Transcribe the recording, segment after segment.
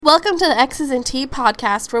Welcome to the X's and T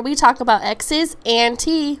podcast, where we talk about X's and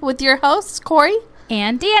T with your hosts, Corey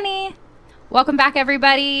and Dani. Welcome back,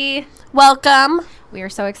 everybody. Welcome. We are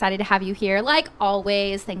so excited to have you here. Like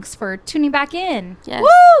always, thanks for tuning back in. Yes.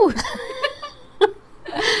 Woo!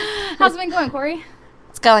 How's it been going, Corey?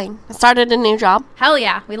 It's going. I started a new job. Hell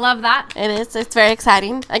yeah. We love that. It is. It's very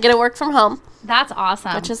exciting. I get to work from home. That's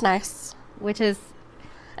awesome. Which is nice.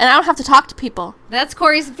 And I don't have to talk to people. That's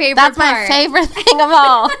Corey's favorite That's part. my favorite thing of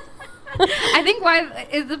all. I think why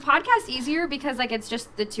is the podcast easier because it's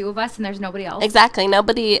just the two of us and there's nobody else. Exactly.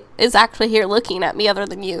 Nobody is actually here looking at me other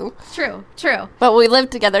than you. True. But we live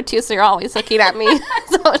together too, so you're always looking at me.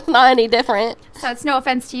 So it's not any different. So it's no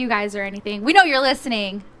offense to you guys or anything. We know you're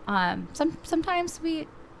listening. Sometimes we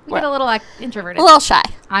get a little introverted. A little shy.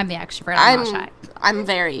 I'm the extrovert. I'm not shy. I'm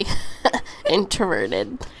very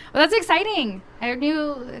introverted. Well, that's exciting. I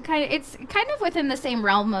knew it's kind of within the same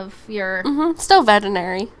realm of your... Mm-hmm. Still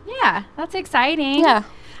veterinary. Yeah, that's exciting. Yeah.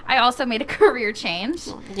 I also made a career change.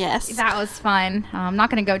 Yes. That was fun. I'm not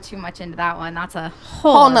going to go too much into that one. That's a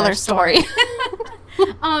whole nother story.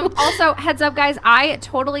 Also, heads up, guys, I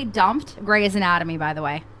totally dumped Grey's Anatomy, by the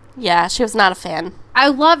way. Yeah, she was not a fan. I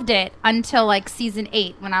loved it until season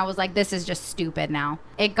 8 when I was like, this is just stupid now.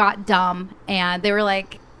 It got dumb and they were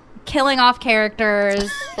killing off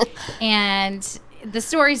characters and the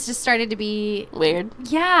stories just started to be weird.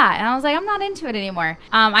 Yeah, and I was like, I'm not into it anymore.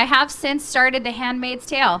 I have since started The Handmaid's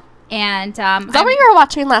Tale. And is that what you were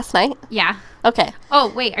watching last night? Yeah. Okay.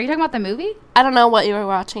 Oh, wait, are you talking about the movie? I don't know what you were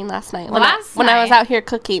watching last night. When I was out here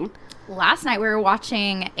cooking. Last night we were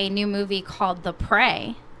watching a new movie called The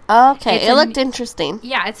Prey. Okay, it looked interesting.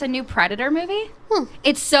 Yeah, it's a new Predator movie.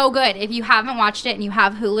 It's so good. If you haven't watched it and you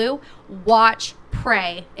have Hulu, watch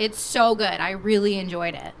Prey. It's so good. I really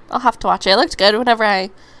enjoyed it. I'll have to watch it. It looked good whenever I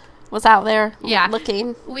was out there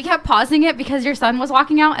looking. We kept pausing it because your son was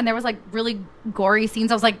walking out and there was really gory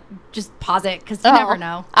scenes. I was like, just pause it because you never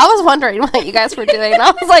know. I was wondering what you guys were doing.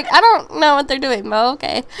 I was like, I don't know what they're doing, but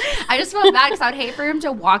okay. I just felt bad because I would hate for him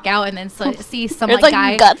to walk out and then see some there's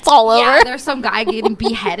guy. Guts all over. Yeah, there's some guy getting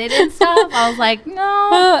beheaded and stuff. I was like,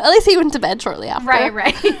 no. At least he went to bed shortly after.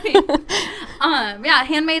 Right. Yeah,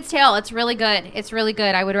 Handmaid's Tale. It's really good. It's really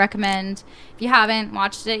good. I would recommend. If you haven't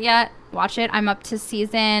watched it yet, watch it. I'm up to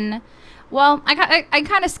season... Well, I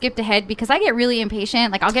kind of skipped ahead because I get really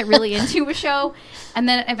impatient. I'll get really into a show, and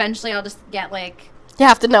then eventually I'll just get You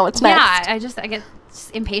have to know what's next. Yeah, I get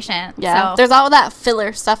impatient. Yeah, so. There's all that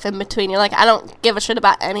filler stuff in between. You're like, I don't give a shit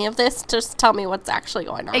about any of this. Just tell me what's actually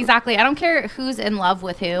going on. Exactly. I don't care who's in love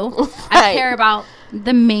with who. Right. I care about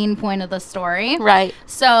the main point of the story. Right.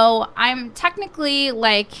 So I'm technically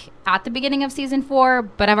at the beginning of season 4,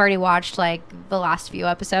 but I've already watched the last few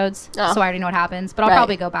episodes, so I already know what happens. But I'll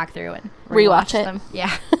probably go back through and rewatch it. Them.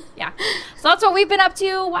 Yeah. So that's what we've been up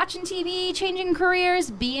to: watching TV, changing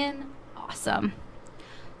careers, being awesome.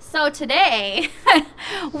 So today,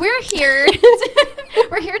 we're here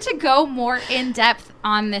to go more in depth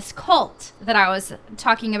on this cult that I was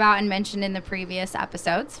talking about and mentioned in the previous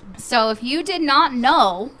episodes. So if you did not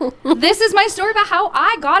know, this is my story about how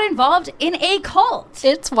I got involved in a cult.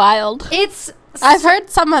 It's wild. I've heard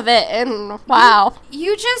some of it, and wow.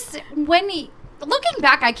 Looking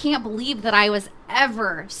back, I can't believe that I was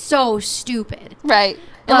ever so stupid. Right.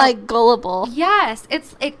 And gullible. Yes.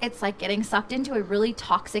 It's like getting sucked into a really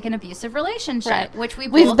toxic and abusive relationship, right. Which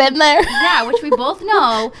we've been there. Yeah, which we both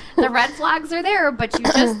know. The red flags are there, but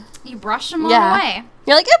you brush them all away.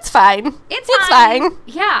 You're like, it's fine. It's fine.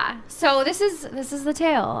 Yeah. So this is the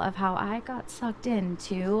tale of how I got sucked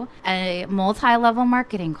into a multi-level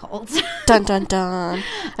marketing cult. Dun dun dun.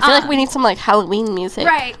 I feel like we need some Halloween music.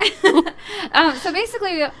 Right. So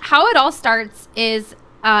basically, how it all starts is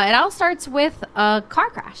it all starts with a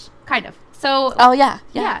car crash, kind of. So. Oh yeah.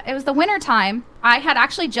 Yeah. It was the winter time. I had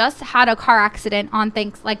actually just had a car accident on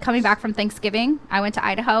coming back from Thanksgiving. I went to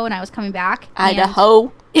Idaho and I was coming back.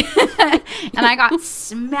 Idaho. And I got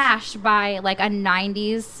smashed by a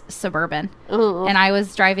 90s Suburban. Ooh. And I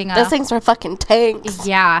was driving those things were fucking tanks.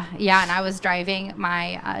 Yeah. And I was driving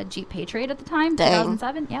my Jeep Patriot at the time. Dang.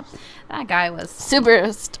 2007. Yep. That guy was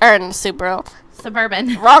Subaru.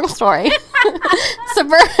 Suburban. Wrong story.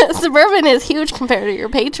 Suburban is huge compared to your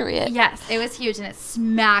Patriot. Yes, it was huge, and it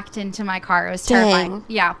smacked into my car. It was terrifying. Dang.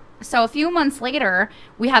 Yeah. So a few months later,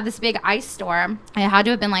 we had this big ice storm. It had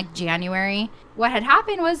to have been January. What had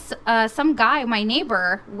happened was some guy, my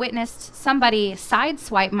neighbor, witnessed somebody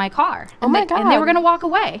sideswipe my car. Oh my God. And they were going to walk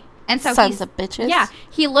away. And so Sons of bitches. Yeah.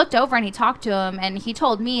 He looked over and he talked to him, and he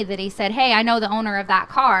told me that he said, hey, I know the owner of that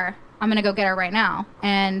car. I'm going to go get her right now.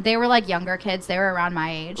 And they were like younger kids. They were around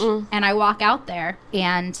my age. And I walk out there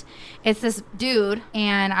and it's this dude.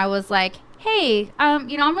 And I was like, hey, I'm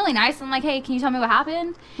really nice. I'm like, hey, can you tell me what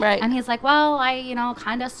happened? Right. And he's like, well, I,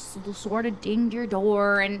 kind of sort of dinged your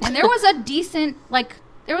door. And there was a decent,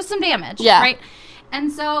 there was some damage. Yeah. Right.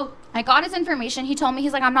 And so I got his information. He told me,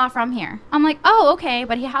 he's like, I'm not from here. I'm like, oh, okay.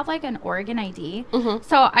 But he had like an Oregon ID.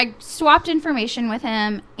 So I swapped information with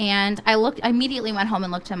him and I immediately went home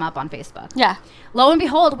and looked him up on Facebook. Yeah. Lo and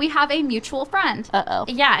behold, we have a mutual friend. Uh-oh.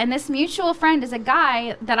 Yeah, and this mutual friend is a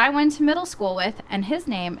guy that I went to middle school with, and his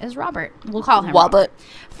name is Robert. We'll call him Robert.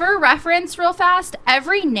 For reference, real fast,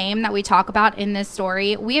 every name that we talk about in this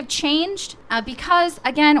story, we have changed because,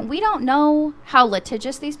 again, we don't know how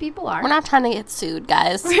litigious these people are. We're not trying to get sued,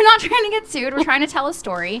 guys. We're not trying to get sued. We're trying to tell a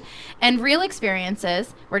story and real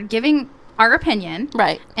experiences. We're giving our opinion.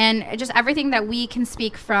 Right. And just everything that we can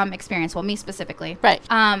speak from experience. Well, me specifically. Right.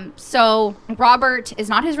 So Robert is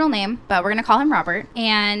not his real name, but we're going to call him Robert.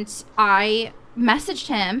 And I messaged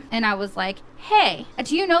him and I was like, hey,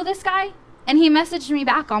 do you know this guy? And he messaged me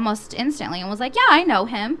back almost instantly and was like, yeah, I know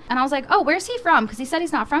him. And I was like, oh, where's he from? Because he said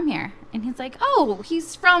he's not from here. And he's like, oh,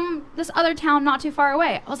 he's from this other town not too far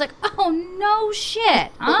away. I was like, oh, no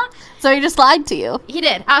shit. Huh? So he just lied to you. He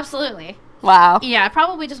did. Absolutely. Wow. Yeah,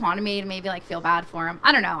 probably just wanted me to maybe feel bad for him.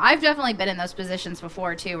 I don't know. I've definitely been in those positions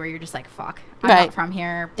before too, where you're just like, fuck, I'm not from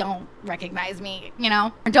here. Don't recognize me,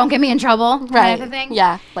 or don't get me in trouble. Right. Kind of thing.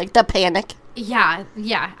 Yeah. Like the panic. Yeah,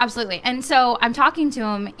 absolutely. And so I'm talking to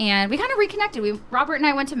him and we kind of reconnected. Robert and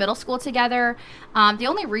I went to middle school together. The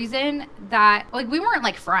only reason that we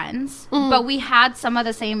weren't friends, but we had some of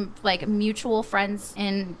the same mutual friends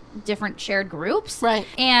in different shared groups. Right.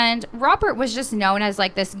 And Robert was just known as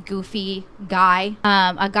this goofy guy,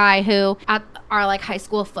 a guy who at our high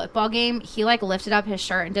school football game, he lifted up his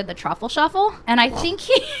shirt and did the truffle shuffle. And I think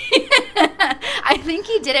he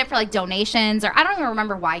did it for donations, or I don't even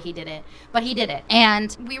remember why he did it, but he did it.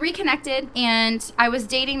 And we reconnected and I was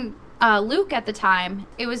dating Luke at the time.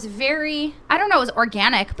 It was very, I don't know, it was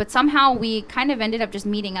organic, but somehow we kind of ended up just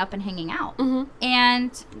meeting up and hanging out.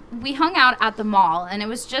 And we hung out at the mall and it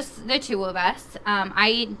was just the two of us.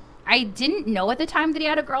 I didn't know at the time that he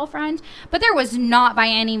had a girlfriend, but there was not by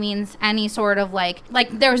any means any sort of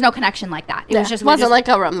there was no connection like that. It was just wasn't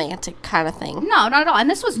a romantic kind of thing. No, not at all. And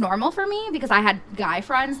this was normal for me because I had guy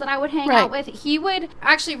friends that I would hang out with. He would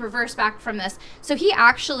actually reverse back from this. So he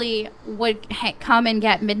actually would come and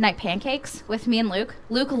get midnight pancakes with me and Luke.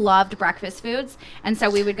 Luke loved breakfast foods, and so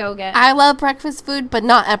we would go get. I love breakfast food, but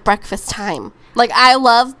not at breakfast time. I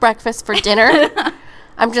love breakfast for dinner.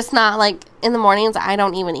 I'm just not in the mornings. I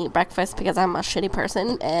don't even eat breakfast because I'm a shitty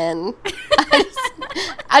person, and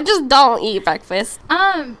I just don't eat breakfast.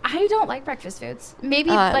 I don't like breakfast foods. Maybe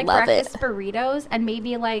breakfast burritos and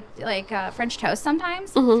maybe French toast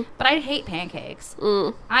sometimes. But I hate pancakes.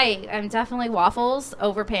 I am definitely waffles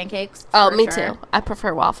over pancakes. Oh, me too. I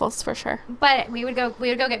prefer waffles for sure. But we would go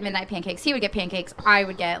get midnight pancakes. He would get pancakes. I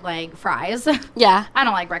would get fries. Yeah. I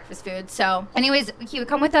don't like breakfast food. So, anyways, he would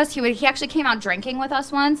come with us. He actually came out drinking with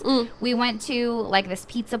us once. We went to this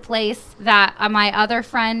pizza place that my other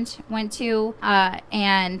friend went to,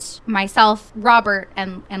 and myself, Robert,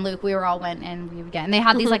 and Luke, we all went and we would get, and they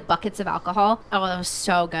had these buckets of alcohol. Oh, that was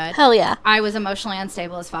so good. Hell yeah. I was emotionally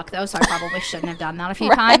unstable as fuck though, so I probably shouldn't have done that a few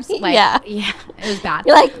times. Yeah, it was bad.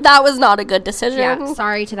 You're that was not a good decision. Yeah,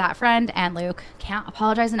 sorry to that friend and Luke. Can't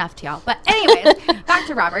apologize enough to y'all. But anyways, back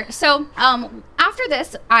to Robert. So after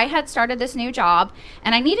this, I had started this new job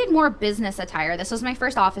and I needed more business attire. This was my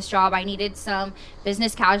first office job. I needed some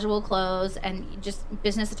business casual clothes and just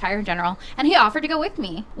business attire in general. And he offered to go with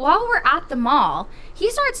me. While we're at the mall, he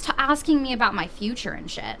starts asking me about my future and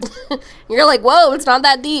shit. You're like, whoa, it's not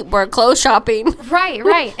that deep. We're clothes shopping.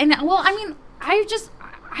 Right. And well, I mean, I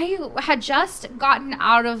had just gotten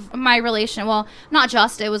out of my relation. Well, not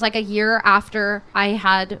just. It was a year after I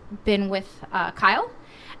had been with Kyle.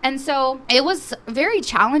 And so it was very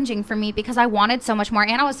challenging for me because I wanted so much more.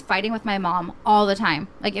 And I was fighting with my mom all the time.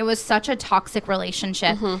 It was such a toxic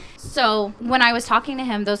relationship. So when I was talking to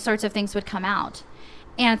him, those sorts of things would come out.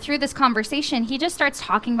 And through this conversation, he just starts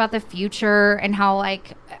talking about the future and how,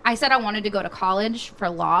 I said I wanted to go to college for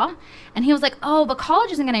law. And he was like, oh, but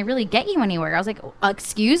college isn't going to really get you anywhere. I was like,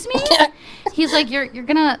 excuse me? He's like, you're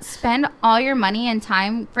going to spend all your money and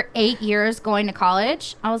time for 8 years going to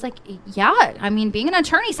college? I was like, yeah. I mean, being an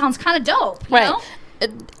attorney sounds kind of dope, you know?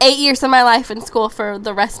 8 years of my life in school for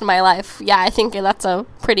the rest of my life. Yeah, I think that's a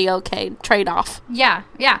pretty okay trade-off. Yeah.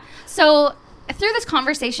 So through this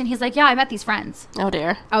conversation, he's like, yeah, I met these friends. Oh,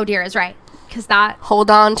 dear. Oh, dear is right. because that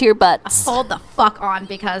Hold on to your butts. hold the fuck on,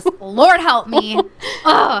 because Lord help me.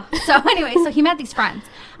 Ugh. So anyway, so he met these friends.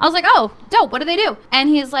 I was like, oh, dope. What do they do? And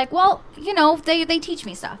he's like, well, you know, they teach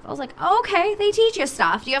me stuff. I was like, oh, okay, they teach you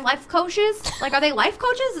stuff. Do you have life coaches? Like, are they life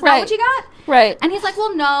coaches? Is that what you got? Right. And he's like,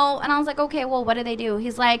 well, no. And I was like, okay, well, what do they do?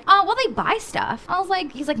 He's like, oh, well, they buy stuff. I was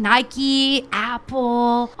like, he's like, Nike,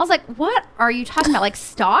 Apple. I was like, what are you talking about? Like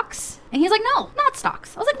stocks? And he's like, no, not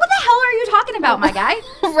stocks. I was like, what the hell are you talking about, my guy?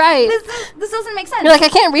 Right. This doesn't make sense. You're like, I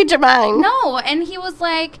can't read your mind. No. And he was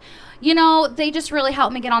like, you know, they just really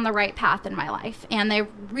helped me get on the right path in my life. And they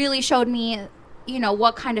really showed me, you know,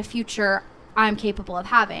 what kind of future I'm capable of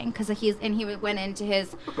having. Because he went into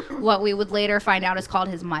his, what we would later find out is called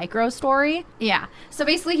his micro story. Yeah. So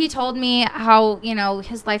basically he told me how, you know,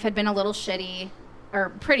 his life had been a little shitty, or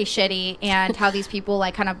pretty shitty, and how these people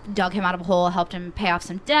like kind of dug him out of a hole, helped him pay off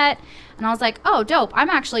some debt. And I was like, oh, dope. I'm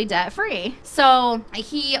actually debt free. So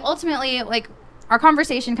he ultimately, like, our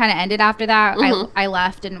conversation kind of ended after that. I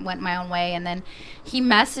left and went my own way. And then he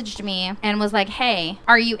messaged me and was like, hey,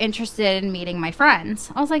 are you interested in meeting my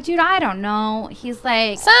friends? I was like, dude, I don't know. He's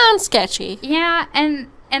like, sounds sketchy. Yeah. And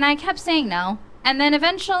I kept saying no. And then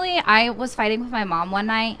eventually I was fighting with my mom one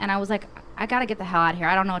night, and I was like, I got to get the hell out of here.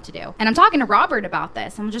 I don't know what to do. And I'm talking to Robert about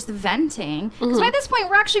this. I'm just venting. Because by this point,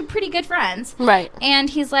 we're actually pretty good friends. Right. And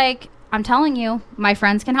he's like, I'm telling you, my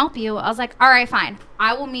friends can help you. I was like, all right, fine.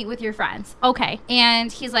 I will meet with your friends. Okay.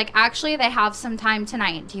 And he's like, actually, they have some time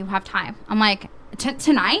tonight. Do you have time? I'm like,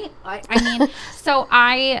 tonight? I mean, so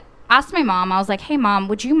I asked my mom. I was like, hey, Mom,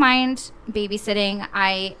 would you mind babysitting?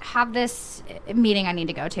 I have this meeting I need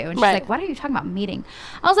to go to. And she's like, what are you talking about, meeting?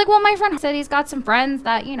 I was like, well, my friend said he's got some friends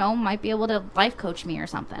that, you know, might be able to life coach me or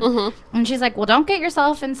something. And she's like, well, don't get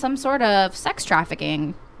yourself in some sort of sex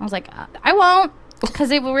trafficking. I was like, I won't.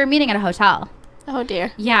 Because we were meeting at a hotel. Oh,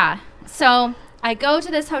 dear. Yeah. So I go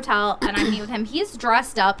to this hotel and I meet with him. He's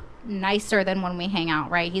dressed up nicer than when we hang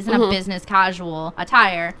out, right? He's in a business casual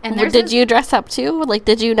attire. And did you dress up too? Like,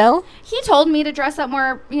 did you know? He told me to dress up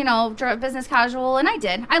more, you know, business casual, and I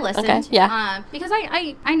did. I listened. Okay, yeah. Because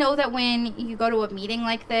I know that when you go to a meeting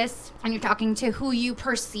like this and you're talking to who you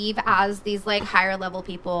perceive as these, like, higher level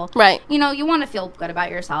people, right? You know, you want to feel good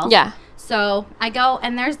about yourself. Yeah. So I go,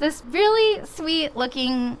 and there's this really sweet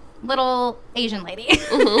looking little Asian lady.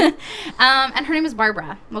 And her name is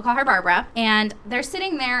Barbara. We'll call her Barbara. And they're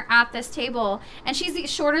sitting there at this table, and she's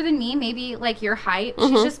shorter than me, maybe like your height.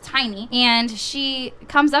 She's just tiny. And she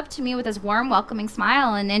comes up to me with this warm, welcoming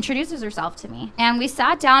smile and introduces herself to me. And we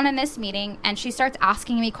sat down in this meeting, and she starts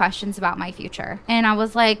asking me questions about my future. And I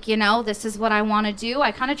was like, you know, this is what I want to do.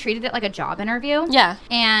 I kind of treated it like a job interview. Yeah.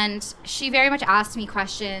 And she very much asked me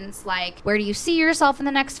questions like, where do you see yourself in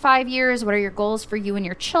the next 5 years? What are your goals for you and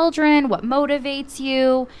your children? What motivates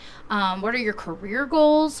you? What are your career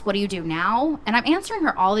goals? What do you do now? And I'm answering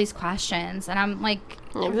her all these questions, and I'm like,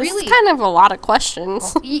 really kind of a lot of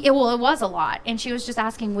questions. It was a lot. And she was just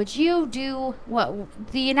asking, would you do what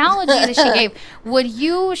the analogy that she gave, would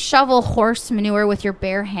you shovel horse manure with your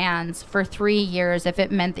bare hands for 3 years if it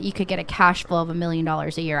meant that you could get a cash flow of $1 million a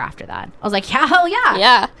year after that? I was like, yeah, hell yeah.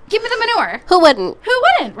 Yeah. Give me the manure. Who wouldn't? Who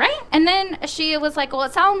wouldn't, right? And then she was like, well,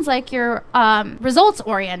 it sounds like you're results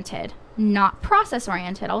oriented, not process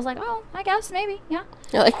oriented. I was like, oh, I guess maybe, yeah.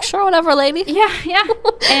 You're like, sure, whatever, lady. Yeah.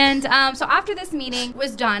 And so after this meeting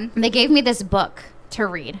was done, they gave me this book to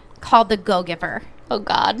read called The Go-Giver. Oh,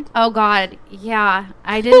 God. Oh, God. Yeah.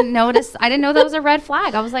 I didn't know that was a red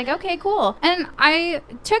flag. I was like, okay, cool. And I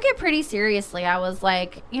took it pretty seriously. I was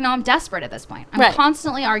like, you know, I'm desperate at this point. I'm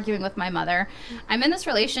constantly arguing with my mother. I'm in this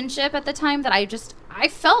relationship at the time that I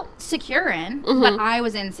felt secure in, but I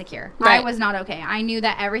was insecure. I was not okay. I knew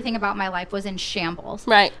that everything about my life was in shambles.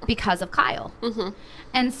 Because of Kyle.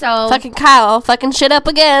 And so... Fucking Kyle. Fucking shit up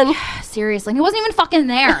again. Seriously. He wasn't even fucking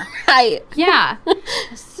there. Yeah.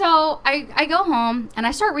 So I go home and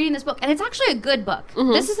I start reading this book. And it's actually a good book.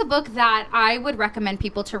 This is a book that I would recommend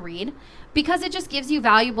people to read, because it just gives you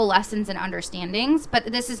valuable lessons and understandings. But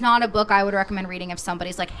this is not a book I would recommend reading if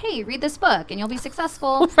somebody's like, hey, read this book and you'll be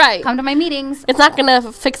successful. Come to my meetings. It's not going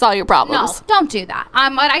to fix all your problems. No, don't do that.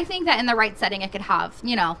 But I think that in the right setting, it could have,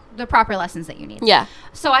 you know, the proper lessons that you need. Yeah.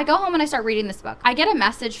 So I go home and I start reading this book. I get a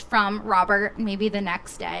message from Robert maybe the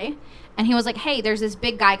next day. And he was like, hey, there's this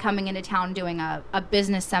big guy coming into town doing a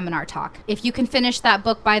business seminar talk. If you can finish that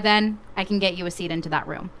book by then, I can get you a seat into that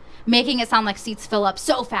room. Making it sound like seats fill up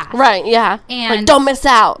so fast. Right, yeah. And like, don't miss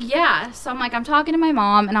out. Yeah. So I'm like, I'm talking to my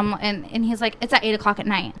mom, and he's like, it's at 8 o'clock at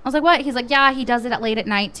night. I was like, what? He's like, yeah, he does it at late at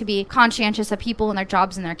night to be conscientious of people and their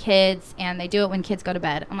jobs and their kids, and they do it when kids go to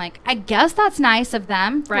bed. I'm like, I guess that's nice of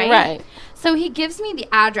them, right? Right. So he gives me the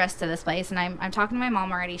address to this place, and I'm talking to my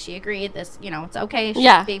mom already. She agreed this, it's okay. She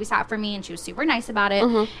babysat for me, and she was super nice about it.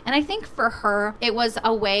 And I think for her, it was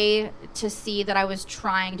a way to see that I was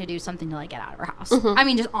trying to do something to, like, get out of her house. I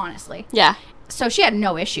mean, just honestly. Yeah. So she had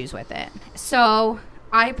no issues with it. So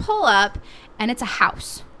I pull up, and it's a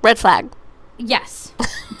house. Red flag. Yes.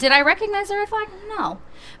 Did I recognize the red flag? No.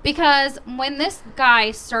 Because when this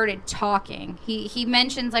guy started talking, he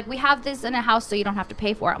mentions, like, we have this in a house so you don't have to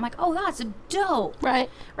pay for it. I'm like, oh, that's dope. Right.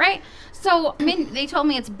 So, I mean, they told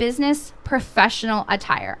me it's business professional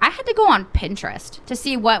attire. I had to go on Pinterest to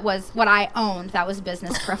see what I owned that was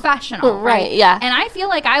business professional. Right, yeah. And I feel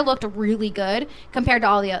like I looked really good compared to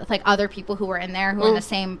all the, like, other people who were in there who were in the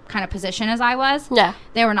same kind of position as I was. Yeah.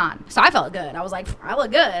 They were not. So I felt good. I was like, I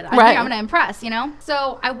look good. I think I'm going to impress,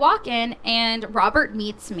 So I walk in, and Robert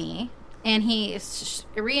meets me. And he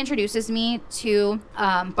reintroduces me to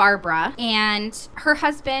Barbara and her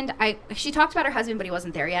husband. She talked about her husband, but he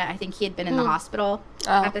wasn't there yet. I think he had been in the hospital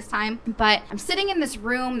at this time. But I'm sitting in this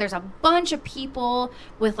room. There's a bunch of people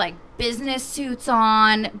with, like, business suits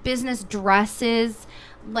on, business dresses.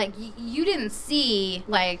 Like, you didn't see,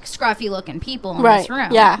 like, scruffy looking people in this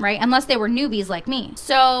room, right? Unless they were newbies like me.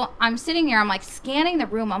 So I'm sitting here, I'm, like, scanning the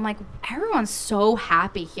room. I'm like, everyone's so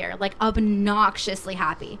happy here, like, obnoxiously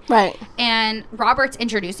happy. Right. And Robert's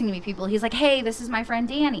introducing me to people. He's like, hey, this is my friend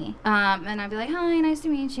Dani. And I'd be like, hi, nice to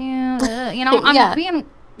meet you. I'm being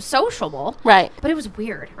sociable. Right. But it was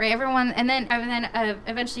weird, right? Everyone, and then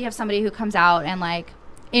eventually you have somebody who comes out and, like,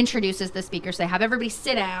 introduces the speakers. They have everybody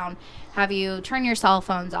sit down, have you turn your cell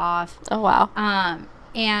phones off. Oh, wow.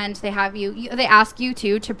 And they have they ask you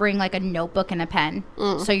to bring, like, a notebook and a pen.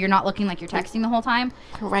 So you're not looking like you're texting the whole time.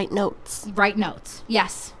 Write notes.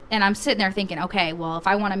 Yes. And I'm sitting there thinking, okay, well, if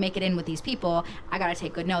I want to make it in with these people, I got to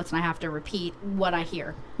take good notes and I have to repeat what I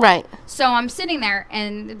hear. Right. So I'm sitting there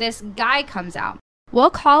and this guy comes out. We'll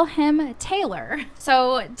call him Taylor.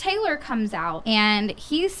 So Taylor comes out and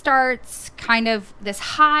he starts kind of this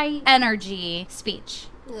high energy speech,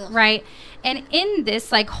 right? And in this,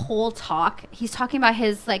 like, whole talk, he's talking about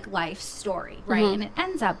his, like, life story, right? And it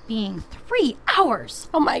ends up being 3 hours.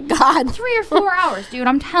 Oh my God. 3 or 4 hours, dude.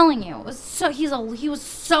 I'm telling you. It was so he was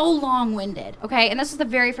so long-winded. Okay, and this was the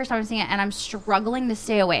very first time I'm seeing it, and I'm struggling to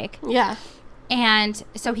stay awake. Yeah. And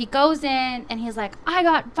so he goes in and he's like, I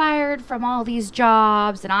got fired from all these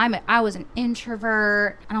jobs and I was an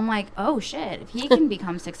introvert. And I'm like, oh shit, if he can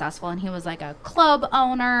become successful. And he was like a club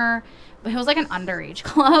owner, but it was like an underage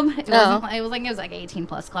club. It was like 18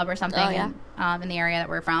 plus club or something in the area that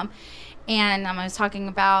we're from. And I was talking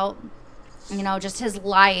about, just his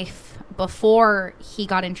life before he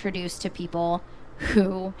got introduced to people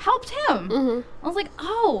who helped him. I was like,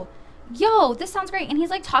 oh, yo, this sounds great. And he's,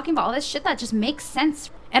 like, talking about all this shit that just makes sense.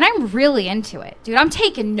 And I'm really into it, dude. I'm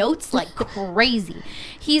taking notes like crazy.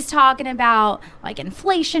 He's talking about, like,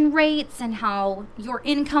 inflation rates and how your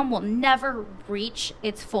income will never reach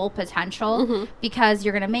its full potential because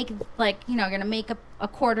you're going to make, like, you're going to make a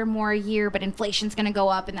quarter more a year, but inflation's going to go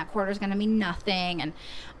up and that quarter's going to mean nothing.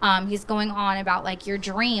 And he's going on about, like, your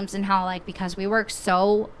dreams and how, like, because we work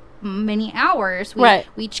so many hours,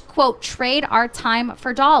 we quote trade our time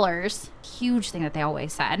for dollars. Huge thing that they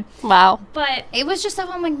always said. Wow. But it was just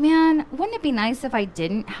I'm like, man, wouldn't it be nice if I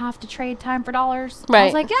didn't have to trade time for dollars? Right. I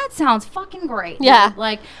was like, that sounds fucking great. Yeah. Dude.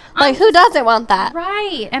 Like who doesn't want that?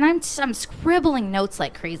 Right. And I'm scribbling notes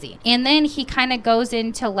like crazy. And then he kind of goes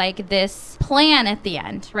into, like, this plan at the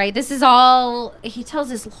end, right? This is all, he tells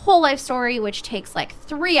his whole life story, which takes like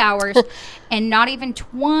 3 hours and not even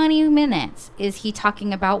 20 minutes is he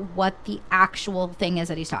talking about what the actual thing is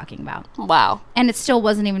that he's talking about. Wow. And it still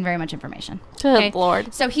wasn't even very much information. Good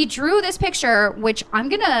Lord. So he drew this picture, which we're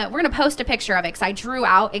gonna post a picture of it because I drew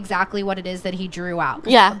out exactly what it is that he drew out.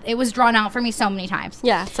 Yeah. It was drawn out for me so many times.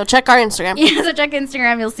 Yeah. So check our Instagram. Yeah. So check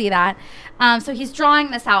Instagram. You'll see that. So he's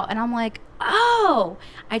drawing this out and I'm like, oh,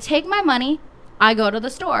 I take my money. I go to the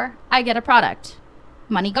store. I get a product.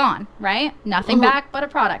 Money gone, right? Nothing back but a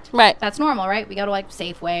product. Right. That's normal, right? We go to, like,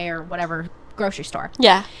 Safeway or whatever grocery store.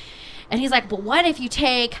 Yeah. And he's like, but what if you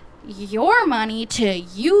take your money to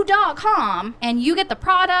you.com and you get the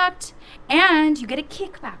product and you get a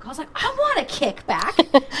kickback? I was like, I want a kickback.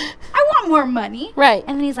 I want more money. Right.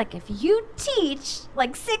 And then he's like, if you teach,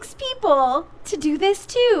 like, 6 people to do this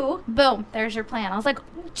too, boom, there's your plan. I was like,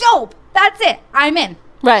 dope. That's it. I'm in.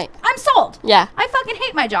 Right. I'm sold. Yeah. I fucking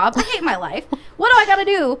hate my job. I hate my life. What do I gotta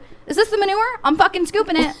do? Is this the manure? I'm fucking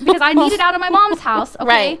scooping it because I need it out of my mom's house. Okay.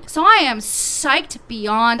 Right. So I am psyched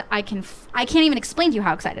beyond I can't even explain to you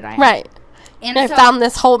how excited I am. Right. And I found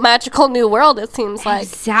this whole magical new world, it seems like.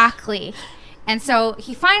 Exactly. And so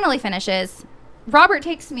he finally finishes Robert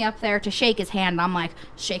takes me up there to shake his hand, and I'm like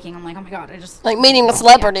shaking. I'm like, oh my God, I just Like meeting a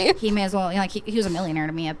celebrity. Yeah, he may as well, like, he was a millionaire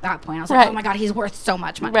to me at that point. I was Right. like, oh my God, he's worth so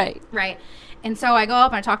much money. Right. And so I go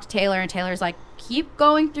up and I talk to Taylor, and Taylor's like, keep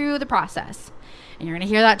going through the process. And you're going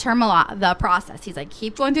to hear that term a lot, the process. He's like,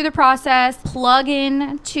 keep going through the process, plug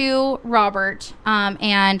in to Robert,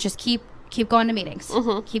 and just keep going to meetings.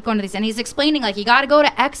 Keep going to these. And he's explaining, like, you got to go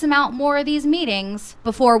to X amount more of these meetings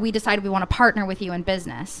before we decide we want to partner with you in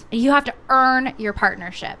business. You have to earn your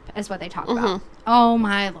partnership, is what they talk about. Oh,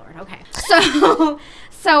 my Lord. Okay.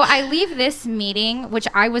 So I leave this meeting, which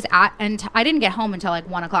I was at, and I didn't get home until like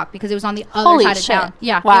 1 o'clock because it was on the other side of town.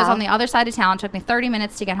 Yeah, wow. It was on the other side of town. It took me 30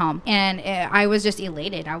 minutes to get home. And I was just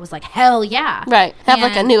elated. I was like, hell yeah. Right. Have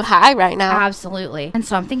like a new high right now. Absolutely. And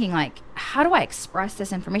so I'm thinking, like, how do I express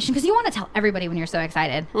this information? Because you want to tell everybody when you're so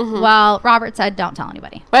excited. Well, Robert said, don't tell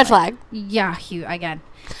anybody. Red flag. Yeah, again.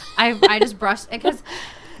 I just brushed it because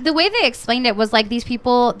the way they explained it was like these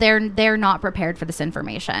people, they're not prepared for this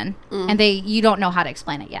information, and you don't know how to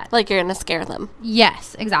explain it yet. Like you're gonna scare them.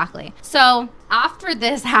 Yes, exactly. So after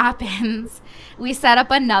this happens, we set up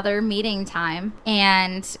another meeting time,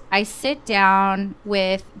 and I sit down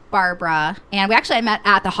with Barbara, and we actually met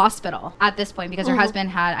at the hospital at this point because her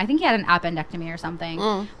husband I think he had an appendectomy or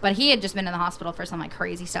something, but he had just been in the hospital for some like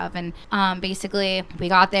crazy stuff. And basically we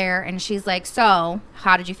got there, and she's like, so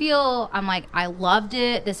how did you feel? I'm like, I loved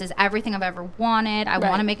it. This is everything I've ever wanted. I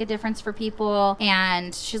want to make a difference for people.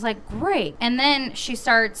 And she's like, great. And then she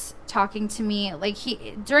starts talking to me, like,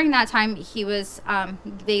 during that time he was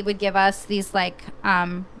they would give us these like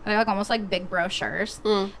almost like big brochures,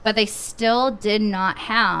 but they still did not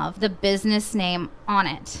have the business name on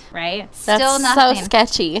it, right? That's still nothing. So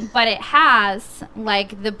sketchy. But it has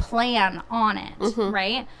like the plan on it,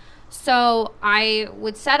 right? So I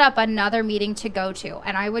would set up another meeting to go to,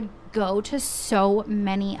 and I would go to so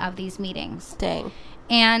many of these meetings. Dang.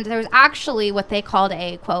 And there was actually what they called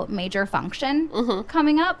a, quote, major function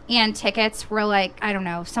coming up. And tickets were like, I don't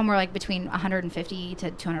know, somewhere like between $150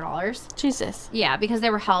 to $200. Jesus. Yeah, because they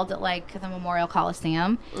were held at like the Memorial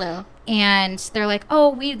Coliseum. No. And they're like,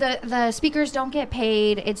 oh, the speakers don't get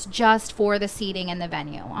paid. It's just for the seating in the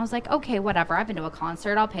venue. I was like, okay, whatever. I've been to a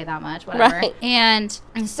concert. I'll pay that much, whatever. Right. And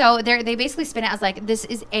so they basically spin it as like, this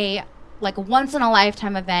is a like once in a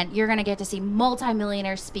lifetime event. You're going to get to see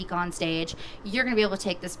multimillionaires speak on stage. You're going to be able to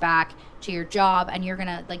take this back to your job, and you're going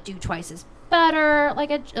to like do twice as better,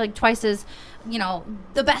 like twice as, you know,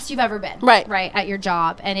 the best you've ever been. Right at your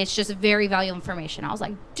job. And it's just very valuable information. I was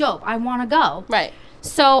like, dope, I want to go. Right.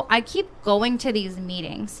 So I keep going to these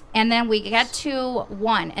meetings, and then we get to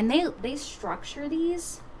one, and they structure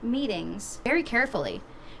these meetings very carefully,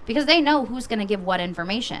 because they know who's going to give what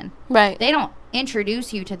information. Right. They don't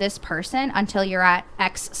introduce you to this person until you're at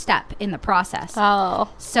X step in the process.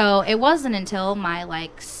 Oh. So it wasn't until my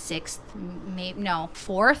like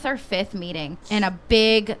fourth or fifth meeting in a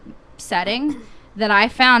big setting that I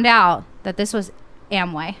found out that this was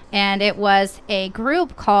Amway, and it was a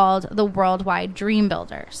group called the Worldwide Dream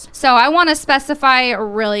Builders. So I want to specify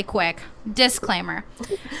really quick, disclaimer.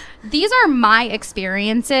 These are my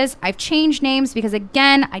experiences. I've changed names because,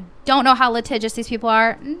 again, I don't know how litigious these people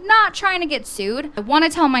are. Not trying to get sued. I want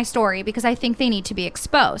to tell my story because I think they need to be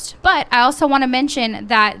exposed. But I also want to mention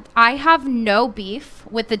that I have no beef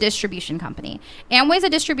with the distribution company. Amway's a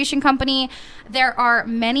distribution company. There are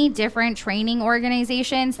many different training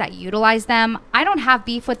organizations that utilize them. I don't have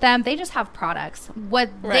beef with them. They just have products.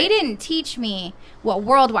 They didn't teach me what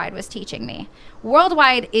Worldwide was teaching me.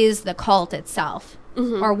 Worldwide is the cult itself,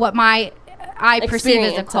 or what I perceive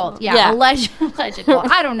as a cult. Yeah. Alleged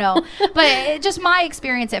cult. I don't know. But just my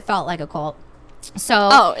experience, it felt like a cult. So.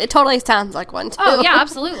 Oh, it totally sounds like one, too. Oh, yeah,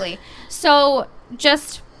 absolutely. So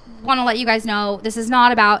just want to let you guys know, this is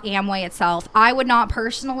not about Amway itself. I would not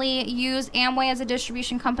personally use Amway as a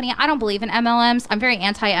distribution company. I don't believe in MLMs. I'm very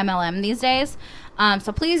anti-MLM these days.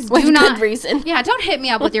 So please do not. Good reason. Yeah, don't hit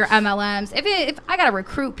me up with your MLMs. If I got to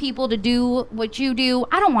recruit people to do what you do,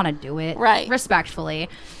 I don't want to do it. Right. Respectfully.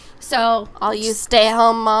 So all you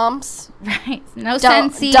stay-at-home moms, right? No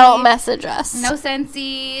sensey. Don't message us. No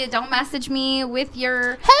sensey. Don't message me with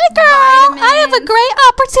your. Hey, girl! Vitamins. I have a great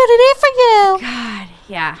opportunity for you. God,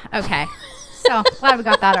 yeah. Okay. So glad we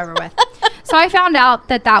got that over with. So I found out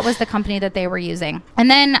that was the company that they were using,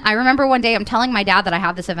 and then I remember one day I'm telling my dad that I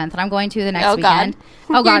have this event that I'm going to the next weekend.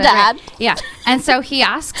 Oh God, your dad. Right. Yeah. And so he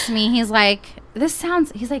asks me, he's like, he's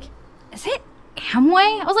like, is it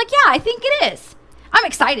Amway? I was like, yeah, I think it is. I'm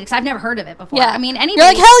excited because I've never heard of it before. Yeah. I mean, anybody. You're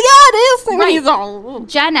like, hell yeah, it is. And right. He's all,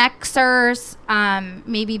 Gen Xers,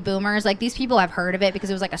 maybe boomers, like these people have heard of it because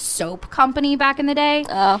it was like a soap company back in the day.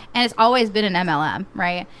 Oh. And it's always been an MLM,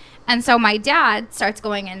 right? And so my dad starts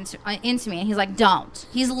going into me, and he's like, don't.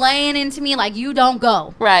 He's laying into me like, you don't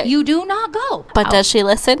go. Right. You do not go. But does she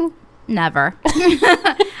listen? Never.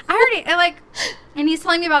 And he's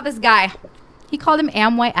telling me about this guy. He called him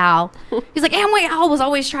Amway Al. He's like, Amway Al was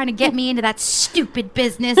always trying to get me into that stupid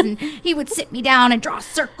business, and he would sit me down and draw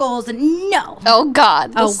circles, and no. Oh,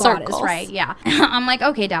 God. God circles. is right, yeah. I'm like,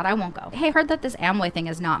 okay, Dad, I won't go. Hey, I heard that this Amway thing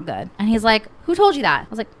is not good. And he's like, who told you that? I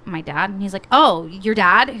was like, my dad. And he's like, oh, your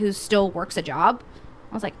dad who still works a job?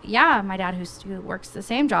 I was like, yeah, my dad who works the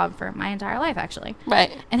same job for my entire life, actually.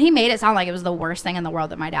 Right. And he made it sound like it was the worst thing in the world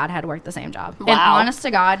that my dad had worked the same job. Wow. And honest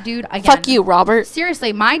to God, dude, again. Fuck you, Robert.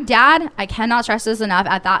 Seriously, my dad, I cannot stress this enough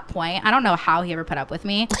at that point. I don't know how he ever put up with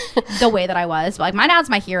me the way that I was. But, like, my dad's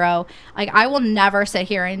my hero. Like, I will never sit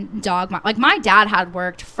here and dog my dad had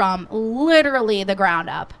worked from literally the ground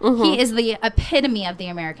up. Mm-hmm. He is the epitome of the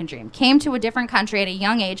American dream. Came to a different country at a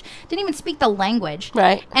young age, didn't even speak the language.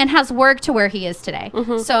 Right. And has worked to where he is today.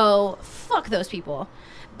 Mm-hmm. So, fuck those people.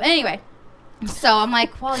 But anyway, so I'm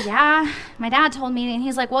like, well, yeah, my dad told me, and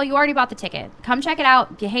he's like, well, you already bought the ticket. Come check it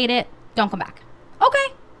out. If you hate it, don't come back. Okay.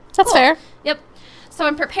 That's fair. Yep. So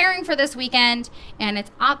I'm preparing for this weekend, and it's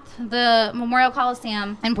at the Memorial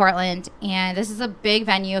Coliseum in Portland, and this is a big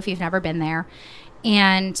venue if you've never been there.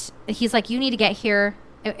 And he's like, you need to get here.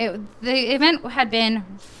 The event had been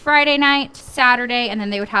Friday night, Saturday, and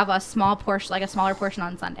then they would have a small portion, like a smaller portion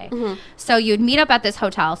on Sunday. Mm-hmm. So you'd meet up at this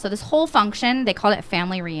hotel. So this whole function, they called it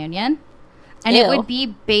family reunion. And Ew. It would be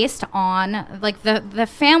based on, like, the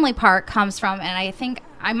family part comes from, and I think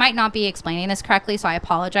I might not be explaining this correctly, so I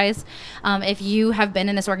apologize if you have been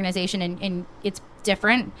in this organization and it's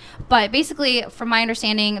different. But basically, from my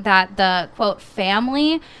understanding, that the, quote,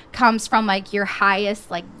 family comes from, like, your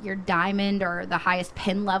highest, like, your diamond or the highest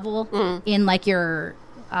pin level in, like, your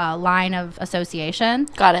line of association.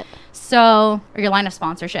 Got it. So, or your line of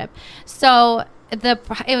sponsorship. So,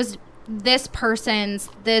 it was this person's,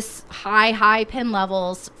 this high pin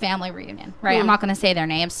levels family reunion, right? I'm not going to say their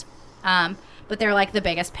names, but they're like the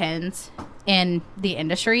biggest pins in the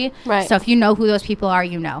industry. Right. So if you know who those people are,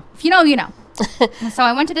 you know. If you know, you know. So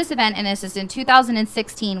I went to this event, and this is in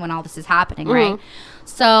 2016 when all this is happening, right?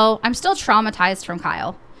 So I'm still traumatized from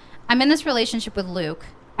Kyle. I'm in this relationship with Luke.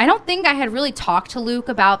 I don't think I had really talked to Luke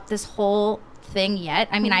about this whole thing yet.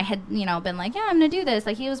 I mean, I had, been like, yeah, I'm gonna do this.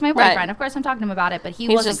 Like, he was my boyfriend. Right. Of course I'm talking to him about it, but he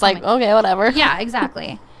wasn't just like, okay, whatever. Yeah,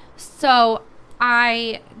 exactly. So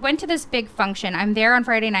I went to this big function. I'm there on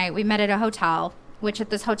Friday night. We met at a hotel, which at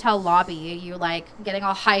this hotel lobby, you like getting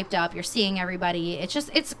all hyped up. You're seeing everybody. It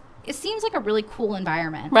seems like a really cool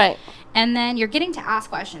environment. Right. And then you're getting to ask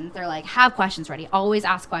questions. They're like, have questions ready. Always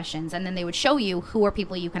ask questions. And then they would show you who are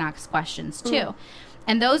people you can ask questions to.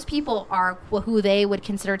 And those people are who they would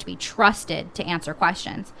consider to be trusted to answer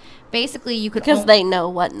questions. Basically, you could... Because they know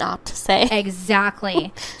what not to say.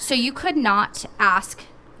 Exactly. So you could not ask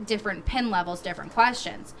different pin levels different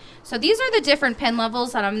questions. So these are the different pin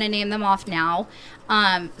levels that I'm going to name them off now.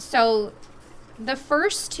 So the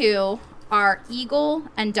first two are Eagle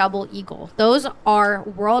and Double Eagle. Those are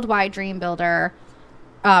Worldwide Dream Builder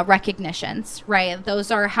recognitions, right?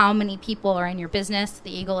 Those are how many people are in your business.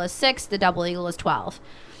 The Eagle is 6, the Double Eagle is 12.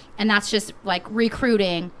 And that's just like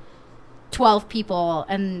recruiting 12 people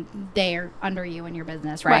and they're under you in your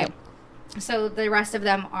business, right? So the rest of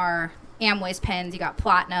them are Amway's pins. You got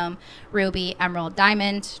Platinum, Ruby, Emerald,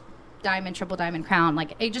 Diamond, Triple Diamond, Crown.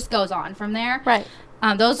 Like, it just goes on from there. Right.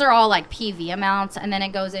 Those are all like PV amounts, and then it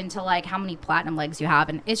goes into like how many platinum legs you have,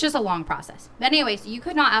 and it's just a long process. But anyways, you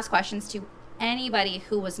could not ask questions to anybody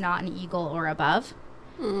who was not an Eagle or above.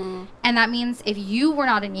 And that means if you were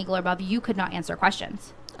not an Eagle or above, you could not answer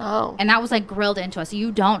questions. Oh. And that was like grilled into us.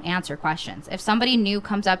 You don't answer questions. If somebody new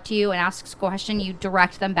comes up to you and asks a question, you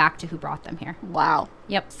direct them back to who brought them here. Wow.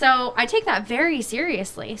 Yep. So I take that very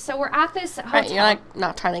seriously. So we're at this hotel. Right, you're like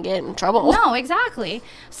not trying to get in trouble. No, exactly.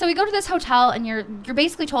 So we go to this hotel, and you're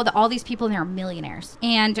basically told that all these people in there are millionaires.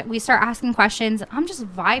 And we start asking questions. I'm just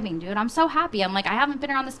vibing, dude. I'm so happy. I'm like, I haven't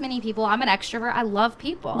been around this many people. I'm an extrovert. I love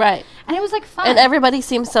people. Right. And it was like fun. And everybody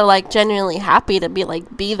seems so like genuinely happy to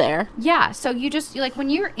be there. Yeah. So you like when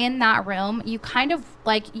you're in that room, you kind of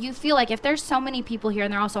like, you feel like if there's so many people here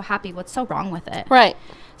and they're all so happy, what's so wrong with it? Right.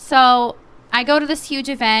 So I go to this huge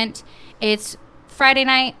event. It's Friday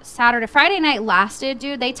night, Saturday. Friday night lasted,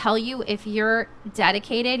 dude. They tell you if you're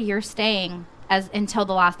dedicated, you're staying until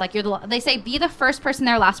the last. Like they say, be the first person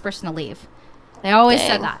there, last person to leave. They always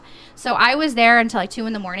said that. So I was there until like 2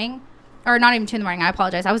 a.m, or not even 2 a.m. I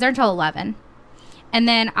apologize. I was there until 11, and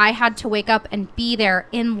then I had to wake up and be there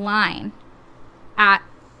in line at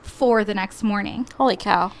 4 the next morning. Holy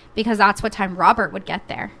cow! Because that's what time Robert would get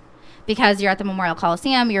there. because you're at the Memorial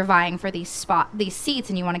Coliseum, you're vying for these seats,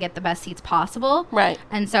 and you want to get the best seats possible. Right.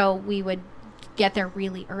 And so we would get there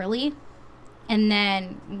really early and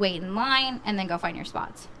then wait in line and then go find your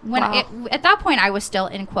spots. At that point, I was still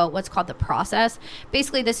in, quote, what's called the process.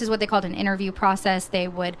 Basically, this is what they called an interview process. They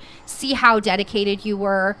would see how dedicated you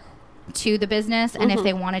were to the business, and if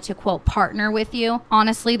they wanted to, quote, partner with you.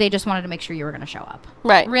 Honestly, they just wanted to make sure you were going to show up.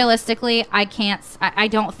 Right. Realistically, I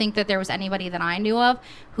don't think that there was anybody that I knew of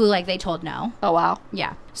who, like, they told no. Oh, wow.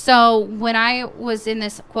 Yeah. So when I was in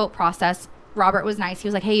this, quote, process, Robert was nice. He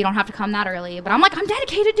was like, hey, you don't have to come that early. But I'm like, I'm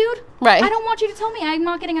dedicated, dude. Right. I don't want you to tell me I'm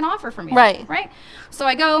not getting an offer from you. Right. Right. So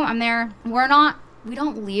I go, I'm there. We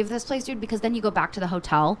don't leave this place, dude, because then you go back to the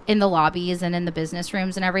hotel in the lobbies and in the business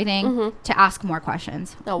rooms and everything to ask more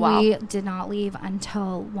questions. Oh, wow. We did not leave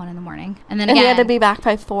until 1 a.m. And then And again, you had to be back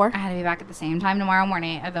by 4? I had to be back at the same time tomorrow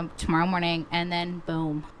morning. And then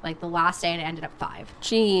boom, like the last day, and it ended up 5.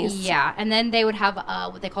 Jeez. Yeah. And then they would have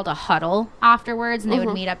what they called a huddle afterwards, and they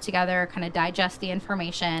would meet up together, kind of digest the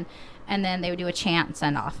information, and then they would do a chant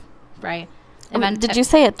send off, right? Did you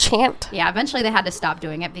say a chant? Yeah, eventually they had to stop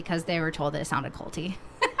doing it because they were told that it sounded culty.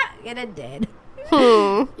 And it did.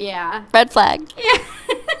 Yeah. Red flag. Yeah.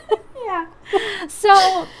 Yeah.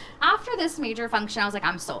 So after this major function, I was like,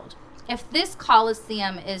 I'm sold. If this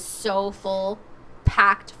Coliseum is so full,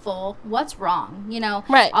 packed full, what's wrong? You know,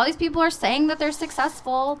 right. All these people are saying that they're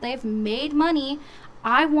successful. They've made money.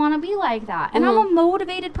 I want to be like that. And I'm a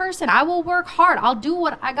motivated person. I will work hard. I'll do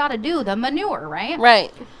what I got to do, the manure, right?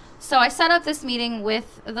 Right. So I set up this meeting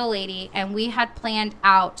with the lady, and we had planned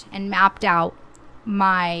out and mapped out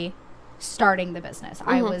my starting the business.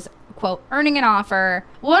 I was, quote, earning an offer.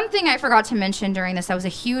 One thing I forgot to mention during this that was a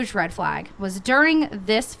huge red flag was during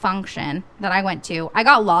this function that I went to, I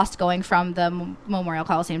got lost going from the Memorial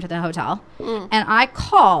Coliseum to the hotel. And I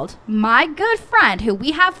called my good friend, who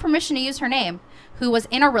we have permission to use her name, who was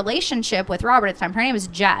in a relationship with Robert at the time. Her name is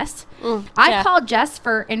Jess. I called Jess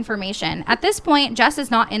for information. At this point, Jess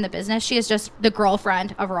is not in the business. She is just the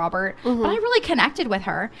girlfriend of Robert. But I really connected with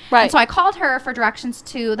her. Right. And so I called her for directions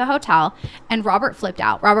to the hotel, and Robert flipped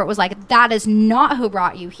out. Robert was like, that is not who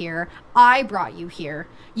brought you here. I brought you here.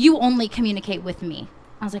 You only communicate with me.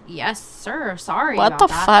 I was like, yes, sir. Sorry what about the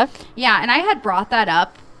that. fuck? Yeah, and I had brought that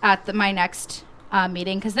up at my next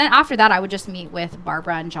meeting, because then after that I would just meet with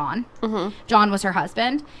Barbara and John. John was her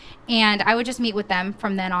husband, and I would just meet with them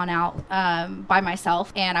from then on out by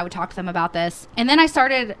myself, and I would talk to them about this. And then I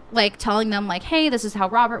started like telling them like, hey, this is how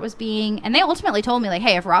Robert was being, and they ultimately told me like,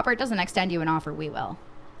 hey, if Robert doesn't extend you an offer, we will.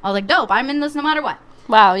 I was like, dope, I'm in this no matter what.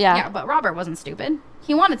 Wow. Yeah. But Robert wasn't stupid.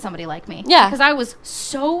 He wanted somebody like me. Yeah. Because I was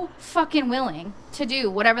so fucking willing to do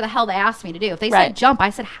whatever the hell they asked me to do. If they said jump, I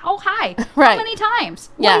said, how high? How many times?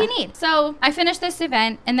 What do you need? So I finished this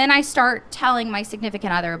event, and then I start telling my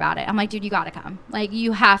significant other about it. I'm like, dude, you got to come. Like,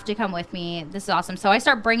 you have to come with me. This is awesome. So I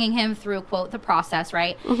start bringing him through, quote, the process,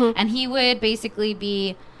 right? And he would basically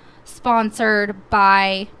be sponsored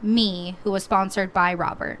by me, who was sponsored by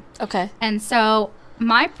Robert. Okay. And so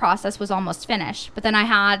my process was almost finished, but then I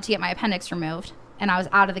had to get my appendix removed, and I was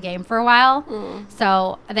out of the game for a while.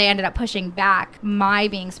 So they ended up pushing back my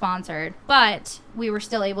being sponsored, but we were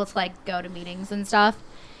still able to like go to meetings and stuff.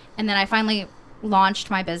 And then I finally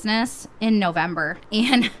launched my business in November.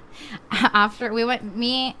 And after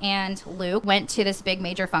me and Luke went to this big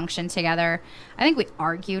major function together. I think we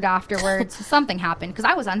argued afterwards. Something happened because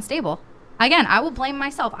I was unstable. Again, I will blame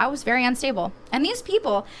myself. I was very unstable. And these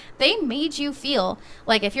people, they made you feel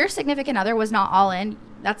like if your significant other was not all in,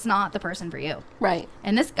 that's not the person for you. Right.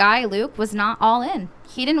 And this guy, Luke, was not all in.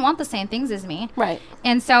 He didn't want the same things as me. Right.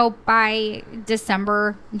 And so by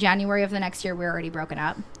December, January of the next year, we were already broken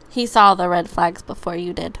up. He saw the red flags before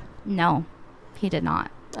you did. No, he did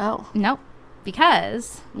not. Oh. Nope.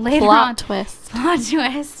 Because later Plot twist.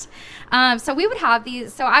 So we would have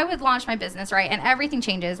these. So I would launch my business, right, and everything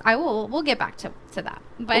changes. We'll get back to that.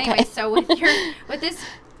 But anyway, so with this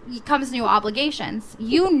comes new obligations.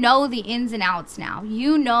 You know the ins and outs now.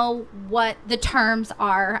 You know what the terms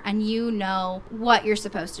are, and you know what you're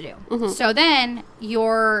supposed to do. So then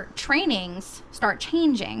your trainings start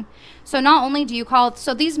changing. So not only do you call,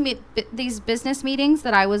 so these business meetings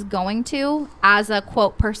that I was going to as a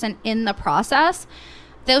quote person in the process,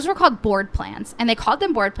 those were called board plans. And they called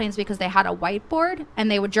them board plans because they had a whiteboard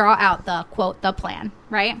and they would draw out the quote, the plan,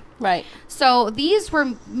 right? Right. So these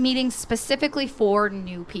were meetings specifically for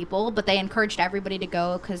new people, but they encouraged everybody to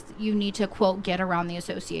go because you need to quote, get around the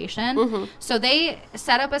association. So they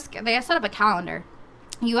set up a calendar.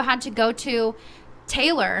 You had to go to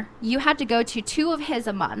Taylor, you had to go to 2 of his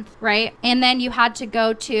a month, right? And then you had to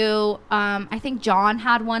go to, I think John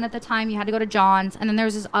had one at the time. You had to go to John's. And then there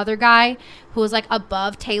was this other guy who was like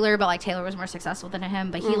above Taylor, but like Taylor was more successful than him.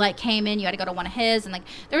 But he like came in, you had to go to one of his. And like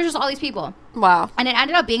there was just all these people. Wow. And it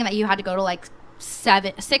ended up being that you had to go to like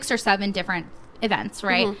 6 or 7 different events,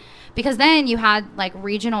 right? Mm-hmm. Because then you had like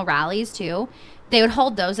regional rallies too. They would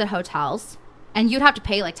hold those at hotels. And you'd have to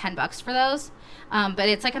pay like $10 for those. But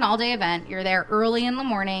it's like an all-day event. You're there early in the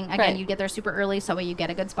morning. Again, right. You get there super early so you get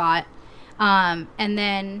a good spot. And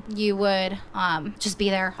then you would just be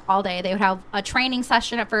there all day. They would have a training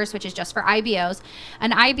session at first, which is just for IBOs.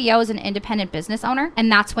 An IBO is an independent business owner, and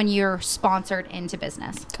that's when you're sponsored into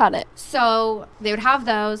business. Got it. So they would have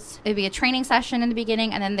those. It'd be a training session in the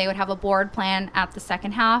beginning, and then they would have a board plan at the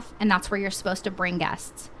second half, and that's where you're supposed to bring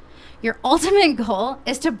guests. Your ultimate goal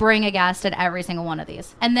is to bring a guest at every single one of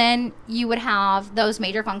these. And then you would have those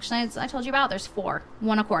major functions I told you about. There's 4,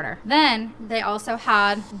 1 a quarter. Then they also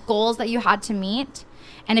had goals that you had to meet.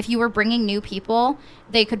 And if you were bringing new people,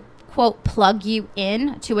 they could, quote, plug you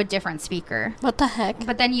in to a different speaker. What the heck?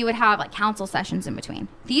 But then you would have like council sessions in between.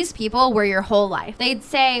 These people were your whole life. They'd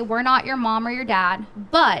say, we're not your mom or your dad,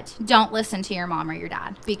 but don't listen to your mom or your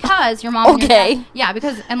dad because your mom and your dad, yeah,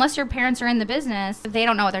 because unless your parents are in the business, they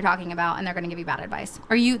don't know what they're talking about and they're going to give you bad advice.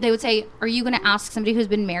 They would say, are you going to ask somebody who's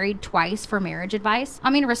been married twice for marriage advice? I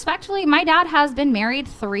mean, respectfully, my dad has been married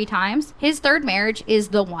 3 times. His 3rd marriage is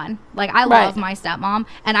the one. Like, I love my stepmom,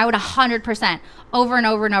 and I would 100% over and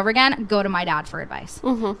over and over again go to my dad for advice.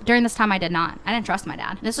 Mm-hmm. During this time, I did not. I didn't trust my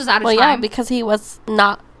dad. This was out of time. Well, yeah, because he was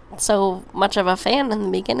not so much of a fan in the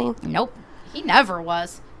beginning. Nope. He never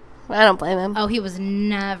was. I don't blame him. Oh, he was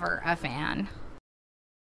never a fan.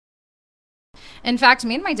 In fact,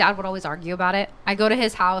 me and my dad would always argue about it. I go to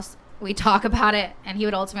his house, we talk about it, and he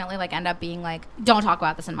would ultimately like end up being like, don't talk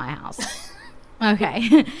about this in my house.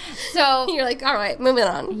 Okay. So you're like, all right, moving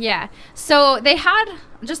on. Yeah. So they had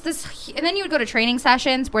just this, and then you would go to training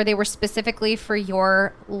sessions where they were specifically for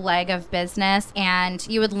your leg of business, and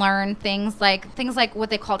you would learn things like what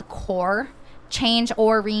they called core. Change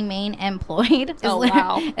or remain employed is what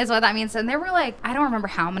that means. And there were like, I don't remember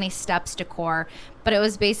how many steps to core, but it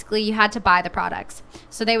was basically you had to buy the products.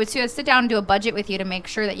 So they would sit down and do a budget with you to make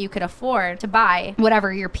sure that you could afford to buy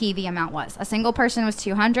whatever your PV amount was. A single person was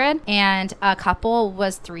 200 and a couple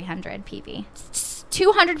was 300 PV.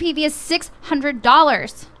 200 PV is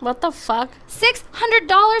 $600. What the fuck?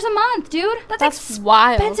 $600 a month, dude. That's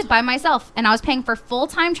wild. Expensive by myself. And I was paying for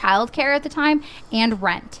full-time childcare at the time and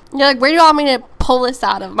rent. You're like, where do you want me to pull this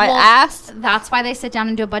out of? My ass? That's why they sit down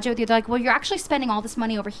and do a budget with you. They're like, well, you're actually spending all this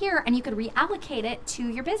money over here and you could reallocate it to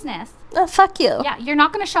your business. Oh, fuck you. Yeah, you're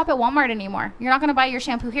not going to shop at Walmart anymore. You're not going to buy your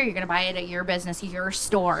shampoo here. You're going to buy it at your business, your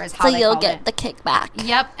store is how they call it. So you'll get the kickback.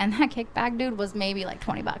 Yep. And that kickback, dude, was maybe like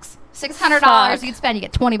 $20. $600 you'd spend, you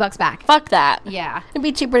get $20 back. Fuck that. Yeah. It'd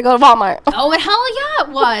be cheaper to go to Walmart. Oh, and hell yeah,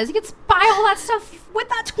 it was. You could buy all that stuff with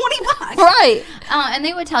that $20. Right. And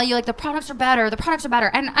they would tell you, like, the products are better.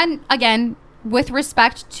 And again, with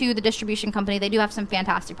respect to the distribution company, they do have some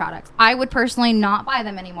fantastic products. I would personally not buy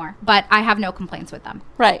them anymore, but I have no complaints with them.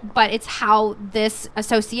 Right. But it's how this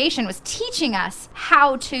association was teaching us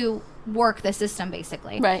how to work the system,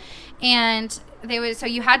 basically. Right. And so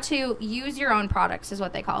you had to use your own products is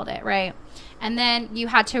what they called it, right? And then you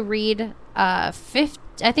had to read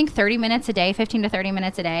 30 minutes a day, 15 to 30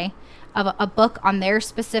 minutes a day of a book on their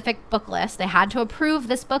specific book list. They had to approve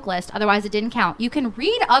this book list, otherwise it didn't count. You can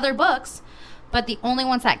read other books, but the only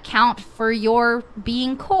ones that count for your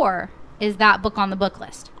being core is that book on the book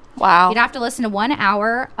list. Wow. You'd have to listen to 1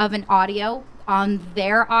 hour of an audio on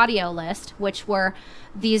their audio list, which were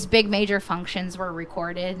these big major functions were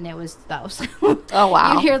recorded, and it was those. Oh,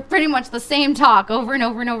 wow. You hear pretty much the same talk over and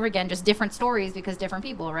over and over again, just different stories because different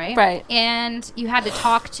people, right? Right. And you had to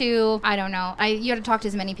talk to, I don't know, you had to talk to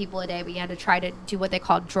as many people a day, but you had to try to do what they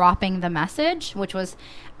called dropping the message, which was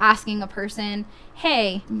asking a person,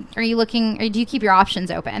 hey, are you looking, or do you keep your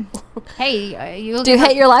options open? Hey, you do you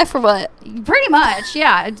hate your life or what? Pretty much,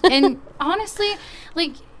 yeah. And honestly,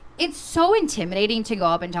 like, it's so intimidating to go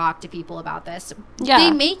up and talk to people about this. Yeah.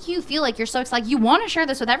 They make you feel like you're so excited. You want to share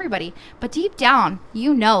this with everybody. But deep down,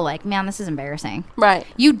 you know, like, man, this is embarrassing. Right.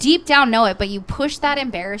 You deep down know it, but you push that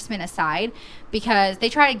embarrassment aside because they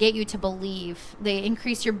try to get you to believe. They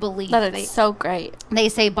increase your belief. That is so great. They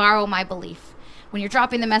say, borrow my belief. When you're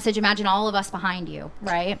dropping the message, imagine all of us behind you,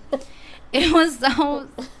 right? It was so,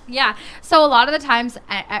 yeah. So a lot of the times,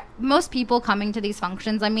 most people coming to these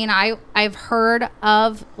functions, I mean, I've heard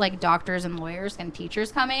of like doctors and lawyers and teachers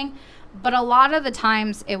coming, But a lot of the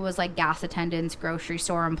times it was like gas attendants, grocery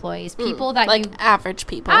store employees, people that like average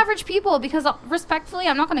people. Average people, because respectfully,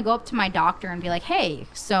 I'm not going to go up to my doctor and be like, hey,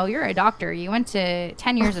 so you're a doctor. You went to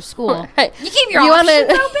 10 years of school. Right. You keep your options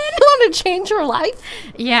open? You want to change your life?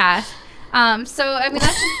 Yeah. So, I mean,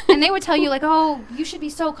 that's just, and they would tell you, like, oh, you should be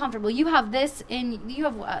so comfortable. You have this you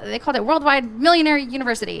have, they called it Worldwide Millionaire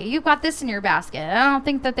University. You've got this in your basket. I don't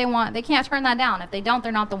think that they can't turn that down. If they don't,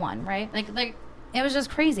 they're not the one, right? Like it was just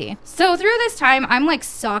crazy. So through this time, I'm like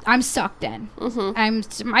I'm sucked in.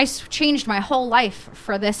 I changed my whole life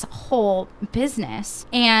for this whole business.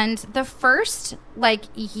 And the first like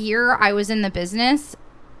year I was in the business,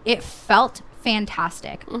 it felt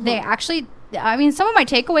fantastic. They actually, I mean, some of my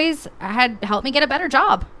takeaways had helped me get a better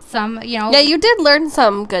job. Some, you know. Yeah, you did learn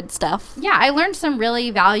some good stuff. Yeah, I learned some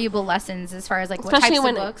really valuable lessons as far as, like, especially what types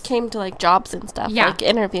when of books. It came to, like, jobs and stuff. Yeah. Like,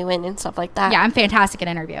 interviewing and stuff like that. Yeah, I'm fantastic at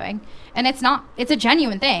interviewing. And it's a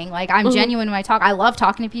genuine thing. Like, I'm genuine when I talk. I love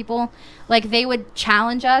talking to people. Like, they would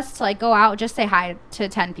challenge us to, like, go out, just say hi to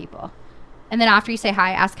 10 people. And then after you say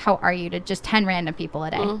hi, ask how are you to just 10 random people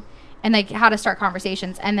a day. And like how to start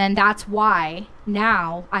conversations. And then that's why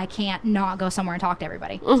now I can't not go somewhere and talk to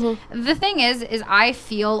everybody. The thing is I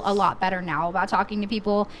feel a lot better now about talking to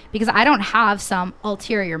people because I don't have some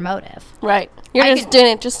ulterior motive. Right. You're just doing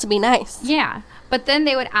it just to be nice. Yeah. But then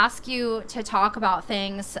they would ask you to talk about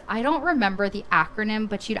things. I don't remember the acronym,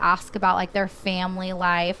 but you'd ask about like their family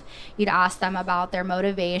life. You'd ask them about their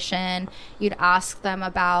motivation. You'd ask them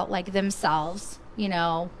about like themselves, you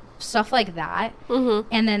know, stuff like that.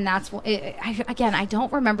 And then that's again, I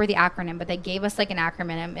don't remember the acronym, but they gave us like an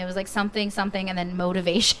acronym. It was like something and then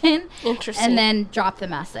motivation. Interesting. And then drop the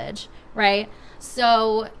message, right?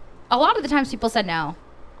 So a lot of the times people said no,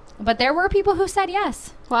 but there were people who said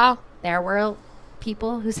yes. Wow. There were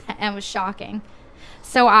people who said, and it was shocking.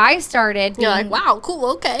 So I started being, you're like, wow, cool,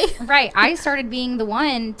 okay. Right. I started being the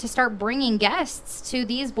one to start bringing guests to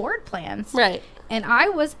these board plans. Right. And I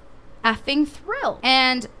was effing thrilled.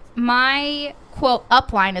 And my quote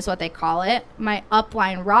upline is what they call it, my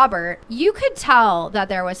upline Robert, you could tell that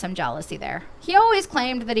there was some jealousy there. He always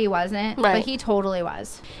claimed that he wasn't, but he totally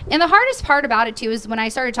was. And the hardest part about it too is when I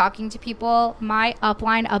started talking to people, my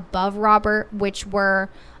upline above Robert, which were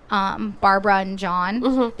Barbara and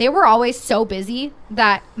John, they were always so busy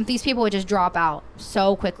that these people would just drop out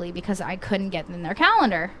so quickly because I couldn't get in their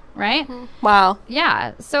calendar, right? Wow.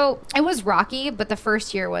 Yeah. So it was rocky, but the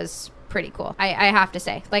first year was pretty cool. I have to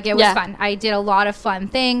say, like, it was fun. I did a lot of fun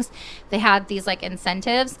things. They had these like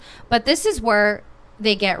incentives, but this is where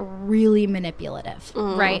they get really manipulative,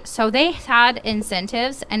 right? So they had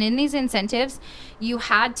incentives, and in these incentives you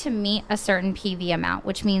had to meet a certain PV amount,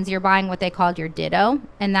 which means you're buying what they called your ditto,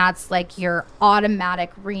 and that's like your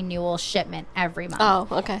automatic renewal shipment every month. Oh,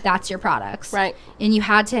 okay. That's your products, right? And you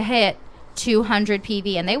had to hit 200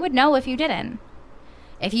 PV, and they would know if you didn't.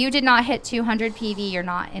 If you did not hit 200 PV, you're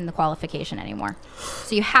not in the qualification anymore.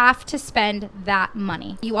 So you have to spend that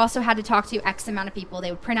money. You also had to talk to X amount of people.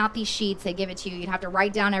 They would print out these sheets. They'd give it to you. You'd have to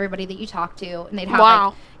write down everybody that you talked to. And they'd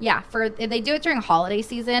have they do it during holiday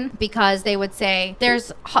season because they would say,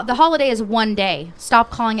 the holiday is one day.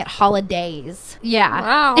 Stop calling it holidays. Yeah.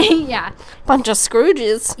 Wow. Yeah. Bunch of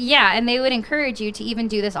Scrooges. Yeah, and they would encourage you to even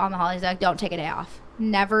do this on the holidays. Like, don't take a day off.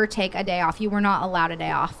 Never take a day off. You were not allowed a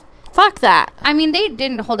day off. Fuck that. I mean, they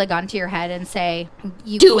didn't hold a gun to your head and say,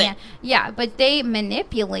 you do can't. it. Yeah, but they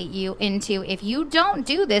manipulate you into, if you don't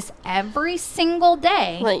do this every single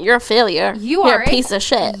day, like, you're a failure. You're a piece of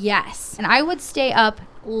shit. Yes. And I would stay up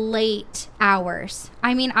late hours.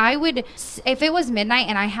 I mean, if it was midnight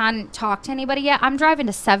and I hadn't talked to anybody yet, I'm driving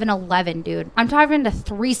to 7-Eleven, dude. I'm driving to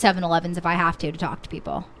 3 7-Elevens if I have to talk to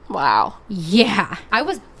people. Wow. Yeah. I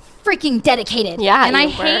was freaking dedicated. Yeah. And I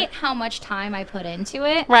hate how much time I put into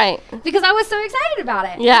it. Right. Because I was so excited about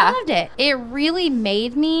it. Yeah. I loved it. It really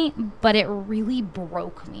made me, but it really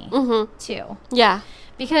broke me too. Yeah.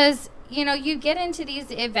 Because, you know, you get into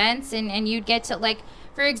these events and you'd get to, like,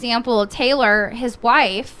 for example, Taylor, his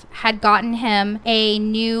wife, had gotten him a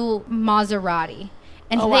new Maserati.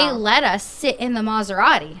 And they let us sit in the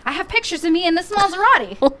Maserati. I have pictures of me in this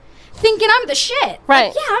Maserati. Thinking I'm the shit. Right.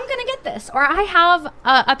 Like, yeah, I'm going to get this. Or I have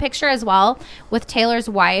a picture as well with Taylor's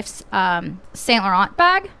wife's Saint Laurent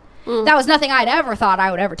bag. That was nothing I'd ever thought I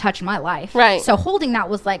would ever touch in my life. Right. So holding that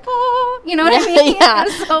was like, oh, you know what I mean? Yeah.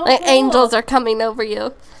 So like cool. Angels are coming over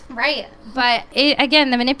you. Right. But again,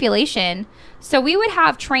 the manipulation. So we would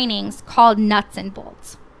have trainings called nuts and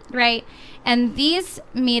bolts. Right. And these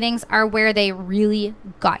meetings are where they really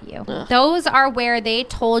got you. Ugh. Those are where they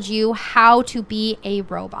told you how to be a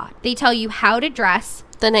robot. They tell you how to dress.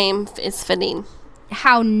 The name is fitting.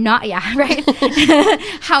 how not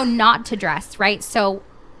how not to dress, right? So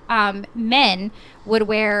men would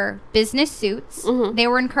wear business suits. They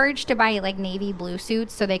were encouraged to buy like navy blue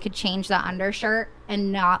suits so they could change the undershirt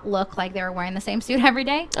and not look like they were wearing the same suit every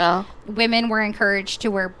day. Women were encouraged to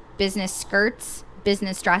wear business skirts,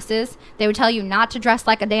 business dresses. They would tell you not to dress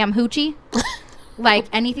like a damn hoochie. Like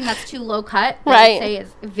anything that's too low cut, they would say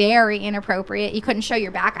is very inappropriate. You couldn't show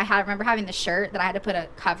your back. I remember having the shirt that I had to put a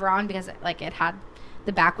cover on because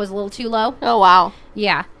the back was a little too low. Oh, wow.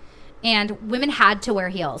 Yeah. And women had to wear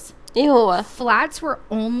heels. Ew. Flats were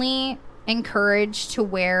only encouraged to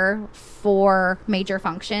wear for major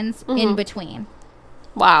functions in between.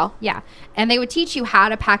 Wow. Yeah. And they would teach you how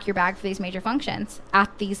to pack your bag for these major functions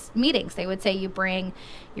at these meetings. They would say you bring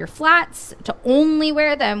your flats to only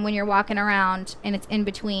wear them when you're walking around and it's in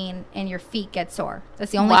between and your feet get sore.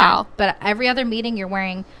 That's the only time. But every other meeting you're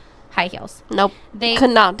wearing high heels. Nope. They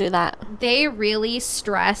could not do that. They really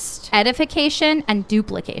stressed edification and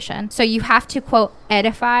duplication. So you have to, quote,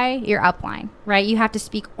 edify your upline, right? You have to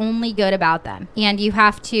speak only good about them. And you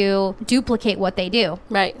have to duplicate what they do.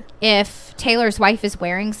 Right. If Taylor's wife is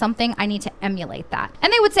wearing something, I need to emulate that.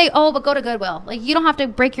 And they would say, oh, but go to Goodwill. Like, you don't have to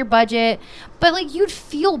break your budget. But, like, you'd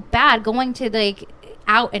feel bad going to, like,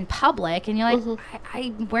 out in public and you're like,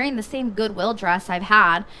 I'm wearing the same Goodwill dress I've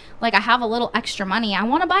had. Like, I have a little extra money. I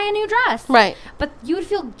want to buy a new dress. Right. But you would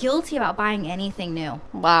feel guilty about buying anything new.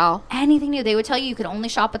 Wow. Anything new. They would tell you could only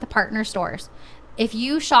shop at the partner stores. If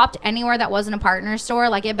you shopped anywhere that wasn't a partner store,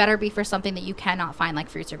 like, it better be for something that you cannot find, like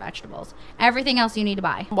fruits or vegetables. Everything else you need to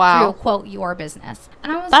buy. Wow. Through, quote, your business.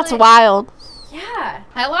 And I was That's like, wild. Yeah.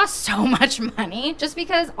 I lost so much money just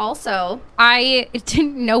because also I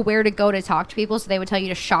didn't know where to go to talk to people. So they would tell you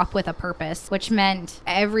to shop with a purpose, which meant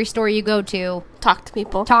every store you go to, talk to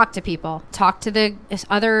people, talk to the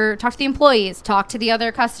employees, talk to the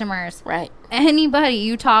other customers. Right. Anybody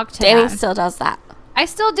you talk to. Dani still does that. I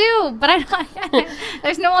still do, but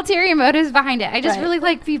there's no ulterior motives behind it. I just really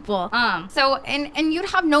like people. So and you'd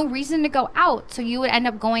have no reason to go out. So you would end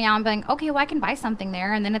up going out and being, okay, well, I can buy something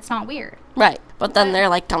there, and then it's not weird. Right. But then they're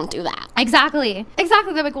like, don't do that. Exactly.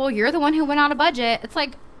 They're like, well, you're the one who went on a budget. It's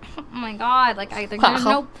like, oh my God, like there's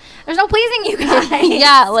no pleasing you guys.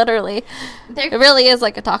 Yeah, literally. It really is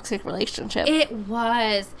like a toxic relationship. It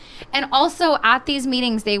was. And also at these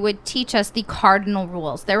meetings, they would teach us the cardinal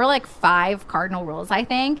rules. There were like 5 cardinal rules, I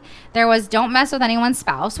think. There was don't mess with anyone's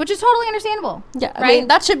spouse, which is totally understandable. Yeah, right? I mean,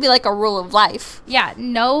 that should be like a rule of life. Yeah,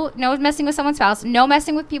 no messing with someone's spouse, no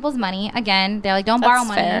messing with people's money. Again, they're like, don't borrow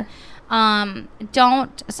money. Fair.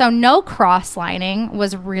 No cross-lining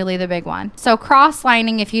was really the big one. So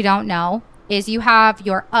cross-lining, if you don't know, is you have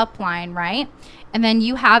your upline, right? And then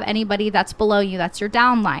you have anybody that's below you, that's your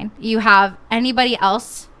downline. You have anybody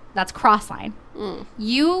else that's cross-line.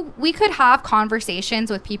 We could have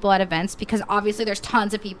conversations with people at events because obviously there's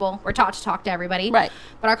tons of people. We're taught to talk to everybody. Right.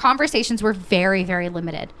 But our conversations were very, very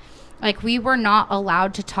limited. Like, we were not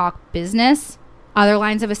allowed to talk business, other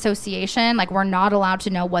lines of association. Like, we're not allowed to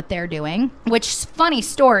know what they're doing, which, funny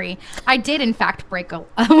story, I did in fact break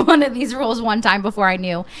one of these rules one time before I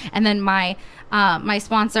knew. And then my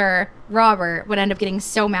sponsor, Robert, would end up getting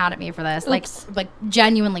so mad at me for this. Like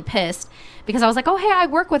genuinely pissed, because I was like, oh, hey, I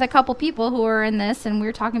work with a couple people who are in this and we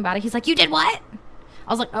were talking about it. He's like, you did what?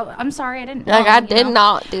 I was like, oh, I'm sorry, I didn't know. Like, I did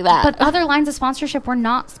not do that. But other lines of sponsorship were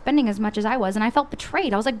not spending as much as I was, and I felt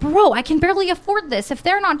betrayed. I was like, bro, I can barely afford this. If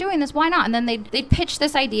they're not doing this, why not? And then they pitched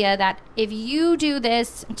this idea that if you do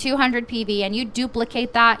this 200 PV and you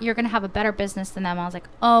duplicate that, you're going to have a better business than them. I was like,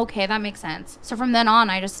 oh, okay, that makes sense. So from then on,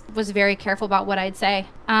 I just was very careful about what I'd say.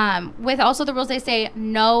 With also the rules, they say,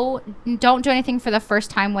 no, don't do anything for the first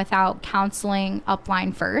time without counseling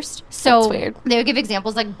upline first. So that's weird. They would give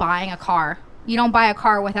examples like buying a car. You don't buy a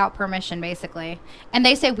car without permission, basically. And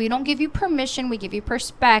they say, we don't give you permission, we give you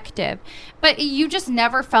perspective. But you just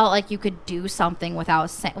never felt like you could do something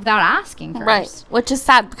without asking first. Right. Which is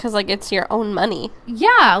sad because, like, it's your own money.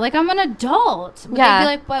 Yeah, like, I'm an adult. But yeah. They'd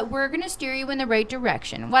be like, but we're going to steer you in the right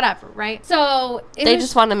direction. Whatever, right? So they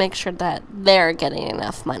just want to make sure that they're getting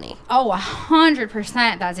enough money. Oh,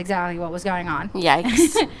 100%. That's exactly what was going on.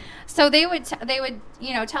 Yikes. So they would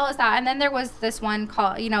tell us that. And then there was this one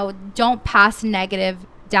called, don't pass negative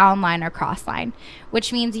downline or crossline,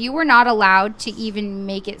 which means you were not allowed to even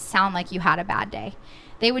make it sound like you had a bad day.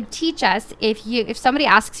 They would teach us, if somebody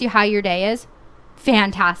asks you how your day is,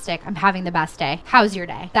 fantastic, I'm having the best day. How's your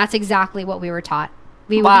day? That's exactly what we were taught.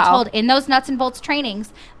 We would be told in those nuts and bolts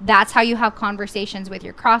trainings, that's how you have conversations with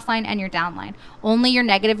your crossline and your downline. Only your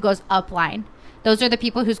negative goes upline. Those are the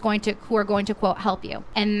people who are going to quote help you.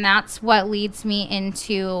 And that's what leads me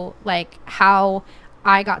into like how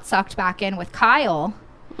I got sucked back in with Kyle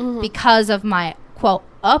because of my quote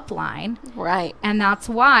upline. Right. And that's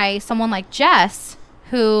why someone like Jess,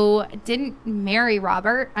 who didn't marry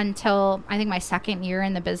Robert until I think my second year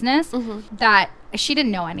in the business, that she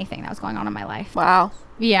didn't know anything that was going on in my life. Wow.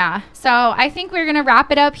 Yeah. So I think we're going to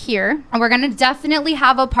wrap it up here. And we're going to definitely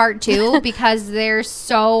have a part 2 because there's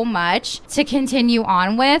so much to continue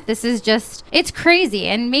on with. This is just, it's crazy.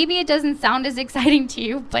 And maybe it doesn't sound as exciting to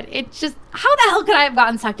you, but it's just, how the hell could I have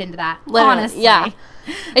gotten sucked into that? Literally, honestly. yeah.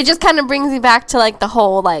 It just kind of brings you back to like the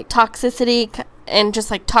whole like toxicity and just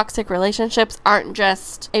like toxic relationships aren't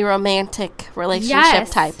just a romantic relationship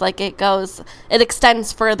type. Like it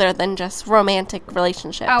extends further than just romantic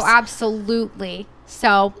relationships. Oh, absolutely.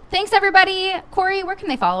 So thanks everybody. Corey, where can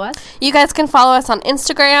they follow us? You guys can follow us on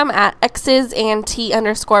Instagram at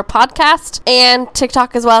xsandt_podcast and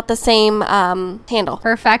TikTok as well at the same handle.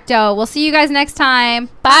 Perfecto. We'll see you guys next time.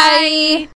 Bye.